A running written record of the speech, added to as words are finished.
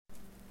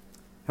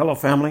Hello,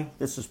 family.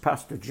 This is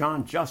Pastor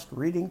John, just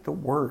reading the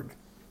Word.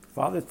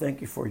 Father, thank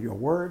you for your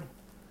Word.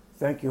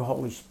 Thank you,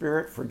 Holy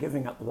Spirit, for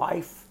giving it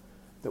life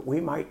that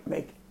we might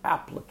make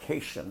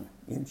application.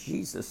 In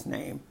Jesus'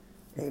 name,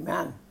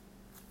 amen.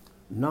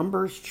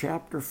 Numbers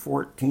chapter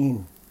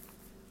 14.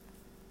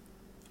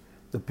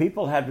 The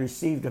people had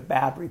received a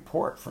bad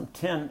report from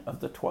 10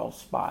 of the 12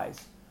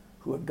 spies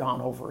who had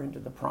gone over into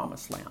the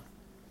promised land.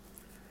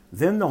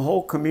 Then the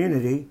whole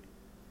community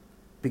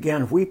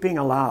began weeping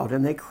aloud,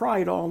 and they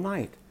cried all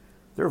night.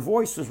 Their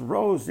voices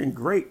rose in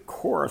great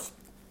chorus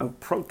of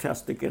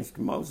protest against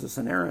Moses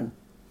and Aaron.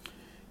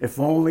 If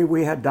only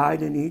we had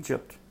died in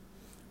Egypt,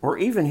 or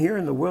even here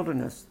in the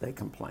wilderness, they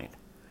complained.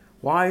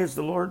 Why is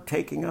the Lord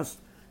taking us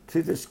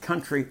to this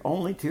country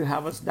only to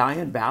have us die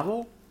in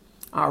battle?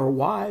 Our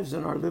wives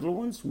and our little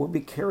ones will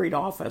be carried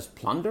off as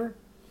plunder.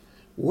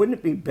 Wouldn't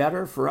it be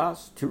better for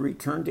us to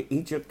return to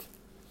Egypt?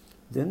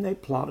 Then they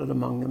plotted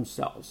among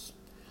themselves.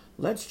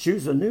 Let's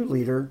choose a new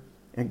leader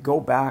and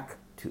go back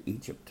to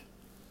Egypt.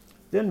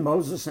 Then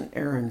Moses and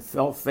Aaron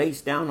fell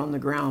face down on the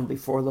ground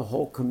before the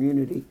whole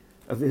community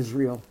of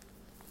Israel.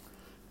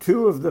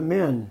 Two of the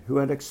men who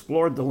had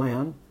explored the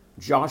land,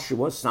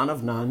 Joshua, son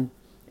of Nun,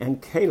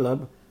 and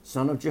Caleb,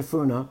 son of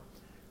Jephunneh,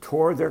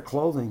 tore their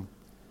clothing.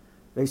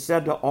 They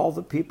said to all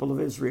the people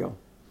of Israel,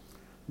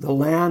 "The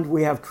land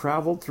we have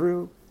traveled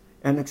through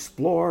and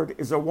explored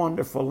is a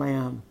wonderful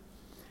land.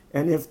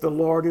 And if the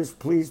Lord is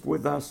pleased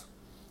with us,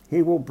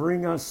 He will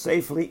bring us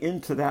safely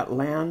into that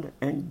land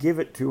and give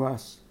it to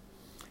us.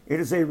 It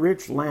is a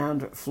rich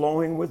land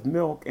flowing with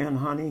milk and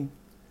honey.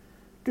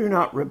 Do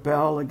not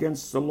rebel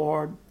against the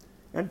Lord,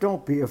 and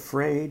don't be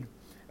afraid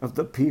of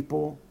the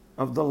people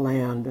of the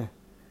land.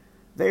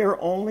 They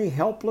are only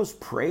helpless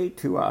prey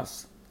to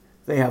us.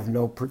 They have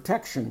no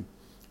protection,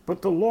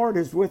 but the Lord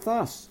is with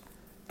us.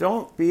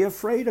 Don't be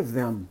afraid of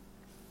them."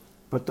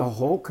 But the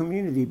whole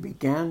community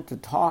began to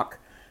talk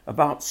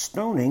about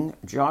stoning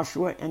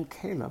Joshua and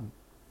Caleb.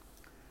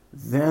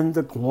 Then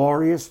the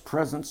glorious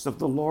presence of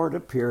the Lord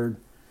appeared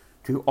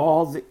to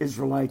all the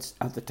Israelites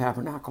at the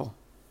tabernacle.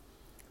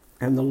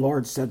 And the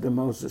Lord said to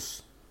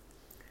Moses,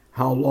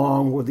 "How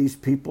long will these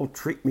people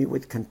treat me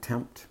with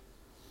contempt?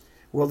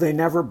 Will they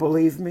never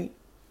believe me,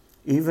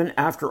 even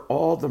after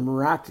all the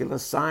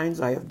miraculous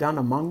signs I have done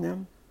among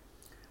them?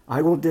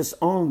 I will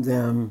disown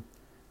them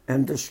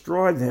and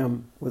destroy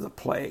them with a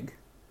plague.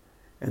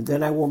 And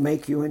then I will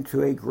make you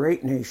into a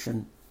great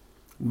nation,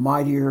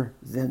 mightier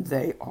than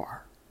they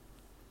are."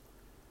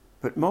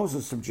 But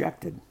Moses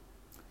objected.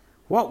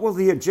 "What will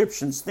the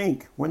Egyptians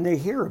think when they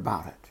hear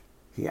about it?"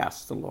 he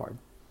asked the Lord.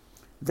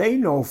 "They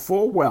know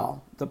full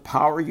well the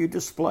power you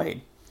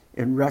displayed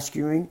in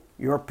rescuing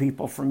your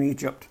people from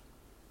Egypt.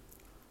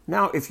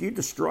 Now, if you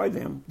destroy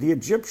them, the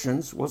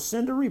Egyptians will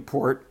send a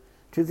report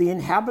to the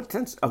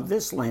inhabitants of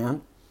this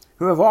land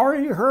who have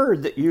already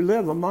heard that you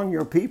live among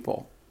your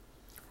people.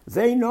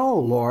 They know,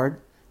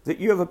 Lord, that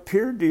you have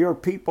appeared to your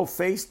people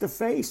face to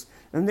face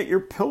and that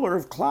your pillar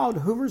of cloud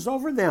hovers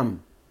over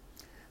them.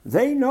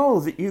 They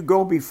know that you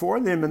go before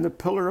them in the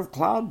pillar of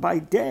cloud by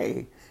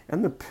day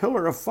and the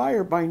pillar of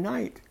fire by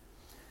night.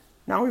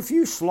 Now, if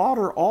you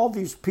slaughter all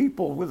these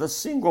people with a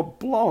single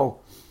blow,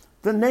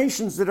 the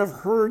nations that have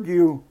heard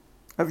you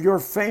of your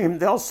fame,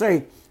 they'll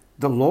say,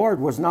 'The Lord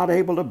was not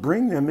able to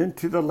bring them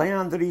into the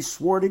land that He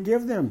swore to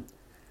give them,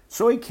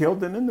 so He killed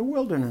them in the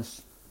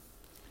wilderness.'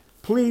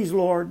 Please,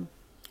 Lord,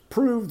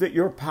 prove that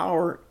your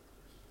power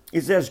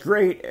is as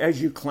great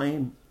as you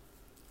claim.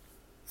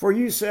 For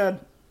you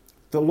said,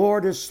 'The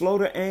Lord is slow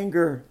to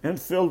anger and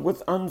filled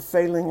with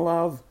unfailing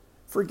love,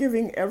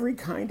 forgiving every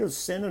kind of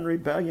sin and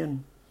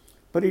rebellion.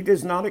 But He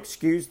does not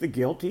excuse the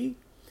guilty.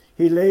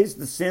 He lays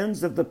the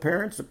sins of the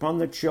parents upon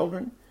the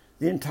children.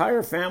 The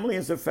entire family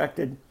is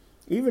affected,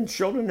 even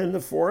children in the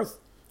 4th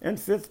and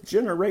 5th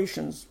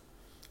generations.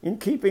 In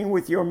keeping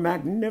with your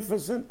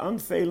magnificent,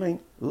 unfailing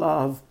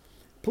love,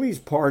 please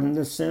pardon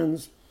the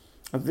sins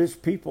of this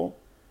people,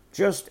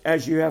 just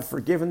as you have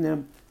forgiven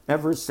them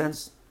ever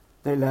since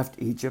they left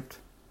Egypt.'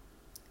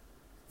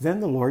 Then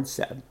the Lord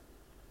said,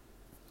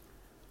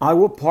 'I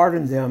will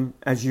pardon them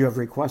as you have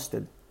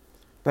requested.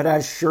 But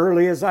as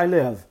surely as I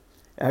live,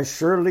 as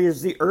surely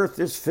as the earth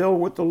is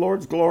filled with the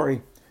Lord's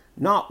glory,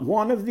 not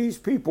one of these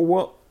people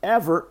will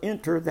ever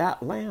enter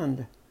that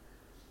land.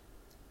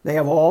 They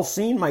have all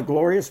seen my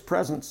glorious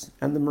presence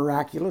and the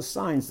miraculous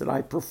signs that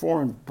I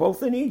performed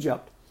both in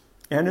Egypt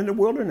and in the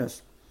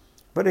wilderness.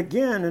 But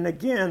again and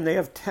again they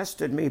have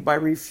tested me by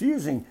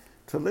refusing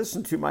to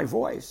listen to my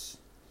voice.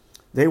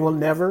 They will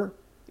never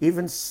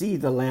even see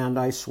the land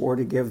I swore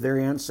to give their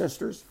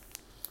ancestors.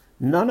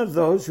 None of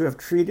those who have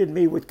treated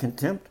me with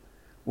contempt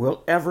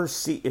will ever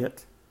see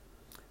it.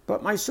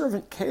 But my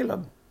servant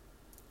Caleb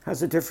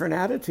has a different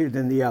attitude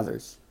than the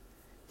others.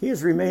 He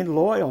has remained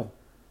loyal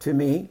to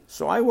me,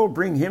 so I will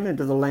bring him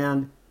into the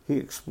land he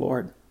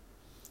explored.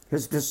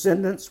 His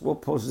descendants will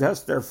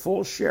possess their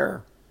full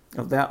share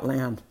of that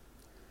land.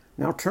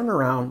 Now turn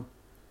around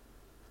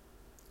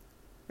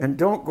and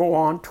don't go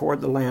on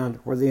toward the land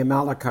where the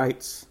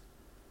Amalekites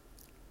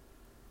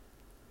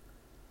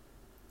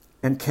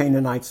and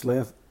Canaanites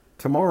live.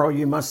 Tomorrow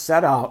you must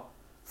set out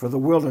for the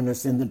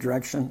wilderness in the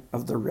direction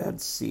of the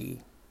Red Sea."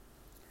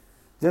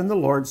 Then the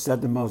Lord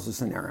said to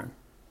Moses and Aaron,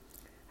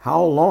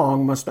 "How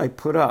long must I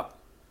put up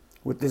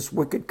with this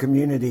wicked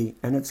community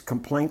and its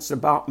complaints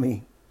about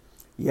me?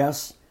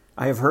 Yes,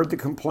 I have heard the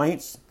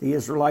complaints the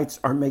Israelites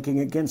are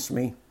making against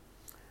me.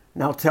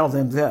 Now tell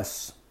them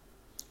this: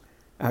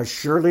 as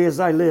surely as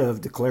I live,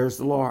 declares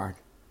the Lord,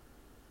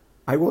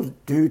 I will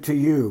do to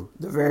you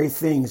the very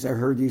things I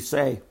heard you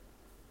say.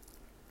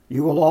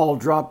 You will all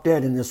drop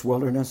dead in this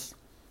wilderness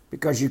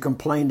because you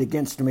complained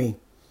against me.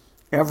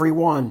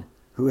 Everyone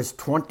who is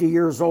 20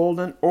 years old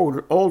and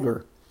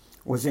older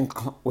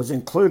was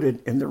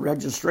included in the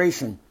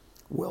registration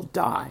will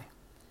die.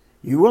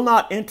 You will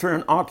not enter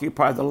and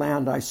occupy the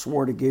land I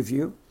swore to give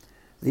you.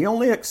 The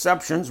only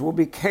exceptions will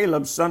be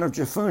Caleb, son of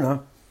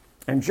Jephunneh,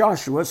 and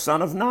Joshua,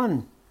 son of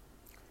Nun.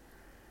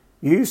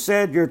 You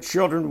said your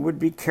children would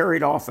be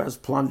carried off as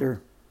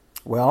plunder.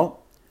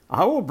 Well,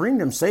 I will bring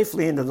them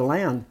safely into the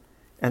land,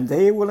 and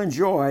they will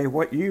enjoy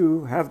what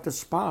you have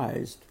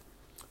despised.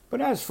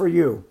 But as for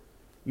you,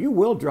 you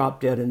will drop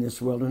dead in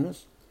this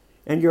wilderness,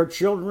 and your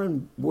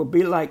children will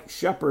be like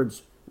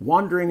shepherds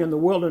wandering in the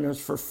wilderness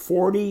for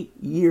 40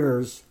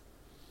 years.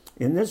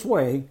 In this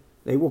way,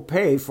 they will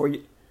pay for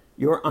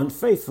your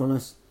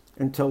unfaithfulness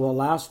until the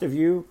last of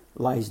you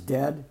lies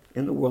dead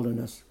in the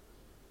wilderness.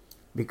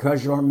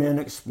 Because your men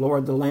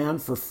explored the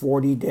land for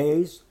 40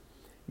 days,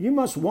 you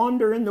must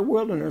wander in the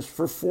wilderness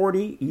for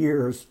 40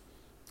 years,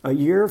 a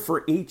year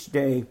for each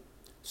day,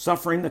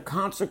 suffering the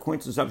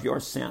consequences of your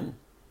sin.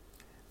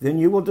 Then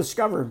you will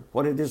discover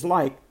what it is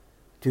like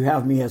to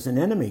have me as an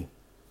enemy.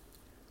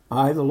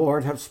 I, the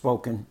Lord, have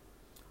spoken.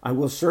 I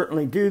will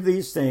certainly do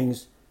these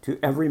things to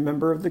every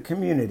member of the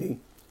community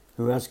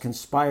who has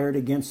conspired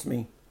against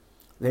me.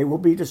 They will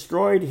be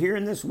destroyed here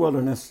in this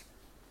wilderness,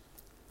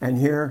 and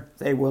here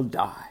they will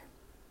die.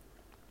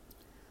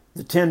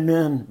 The 10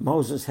 men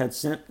Moses had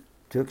sent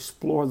to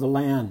explore the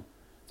land,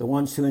 the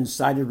ones who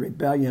incited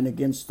rebellion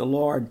against the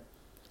Lord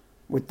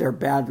with their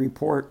bad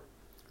report,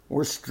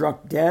 were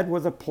struck dead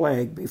with a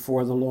plague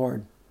before the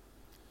Lord.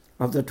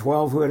 Of the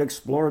 12 who had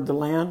explored the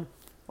land,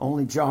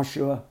 only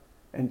Joshua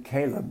and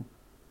Caleb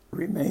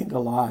remained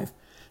alive.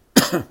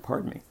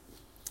 Pardon me.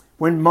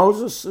 When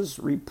Moses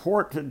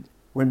reported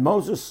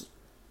the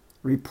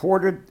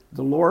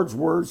Lord's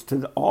words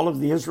to all of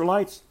the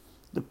Israelites,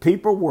 the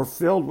people were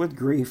filled with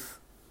grief.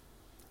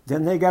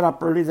 Then they got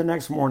up early the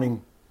next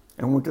morning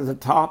and went to the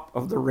top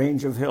of the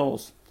range of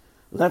hills.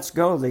 "Let's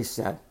go," they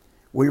said.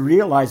 "We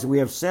realize we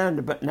have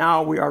sinned, but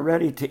now we are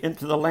ready to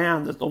enter the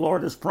land that the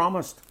Lord has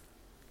promised."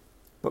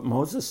 But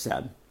Moses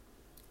said,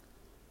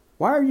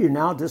 "Why are you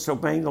now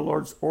disobeying the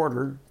Lord's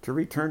order to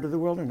return to the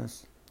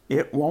wilderness?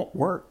 It won't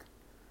work.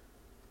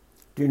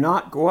 Do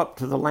not go up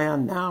to the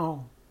land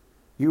now.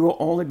 You will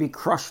only be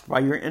crushed by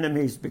your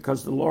enemies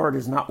because the Lord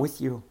is not with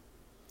you.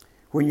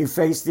 When you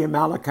face the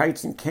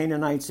Amalekites and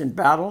Canaanites in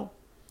battle,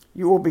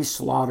 you will be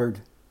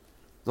slaughtered.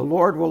 The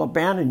Lord will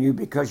abandon you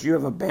because you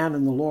have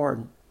abandoned the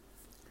Lord."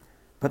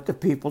 But the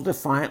people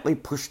defiantly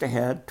pushed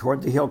ahead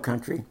toward the hill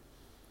country,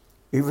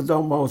 even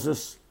though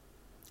Moses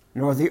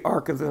nor the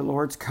ark of the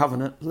Lord's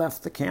covenant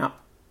left the camp.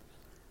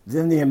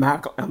 Then the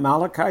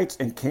Amalekites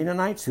and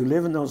Canaanites who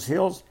live in those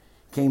hills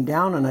came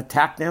down and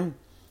attacked them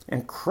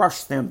and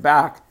crushed them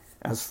back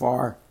as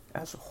far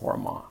as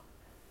Hormah.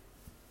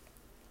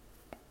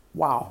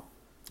 Wow.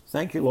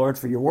 Thank you, Lord,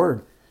 for your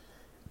word.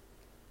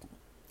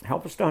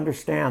 Help us to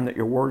understand that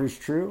your word is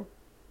true.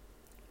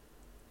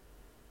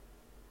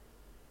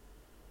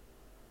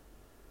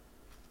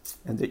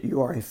 And that you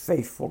are a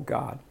faithful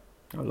God.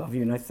 I love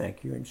you and I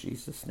thank you in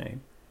Jesus'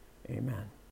 name. Amen.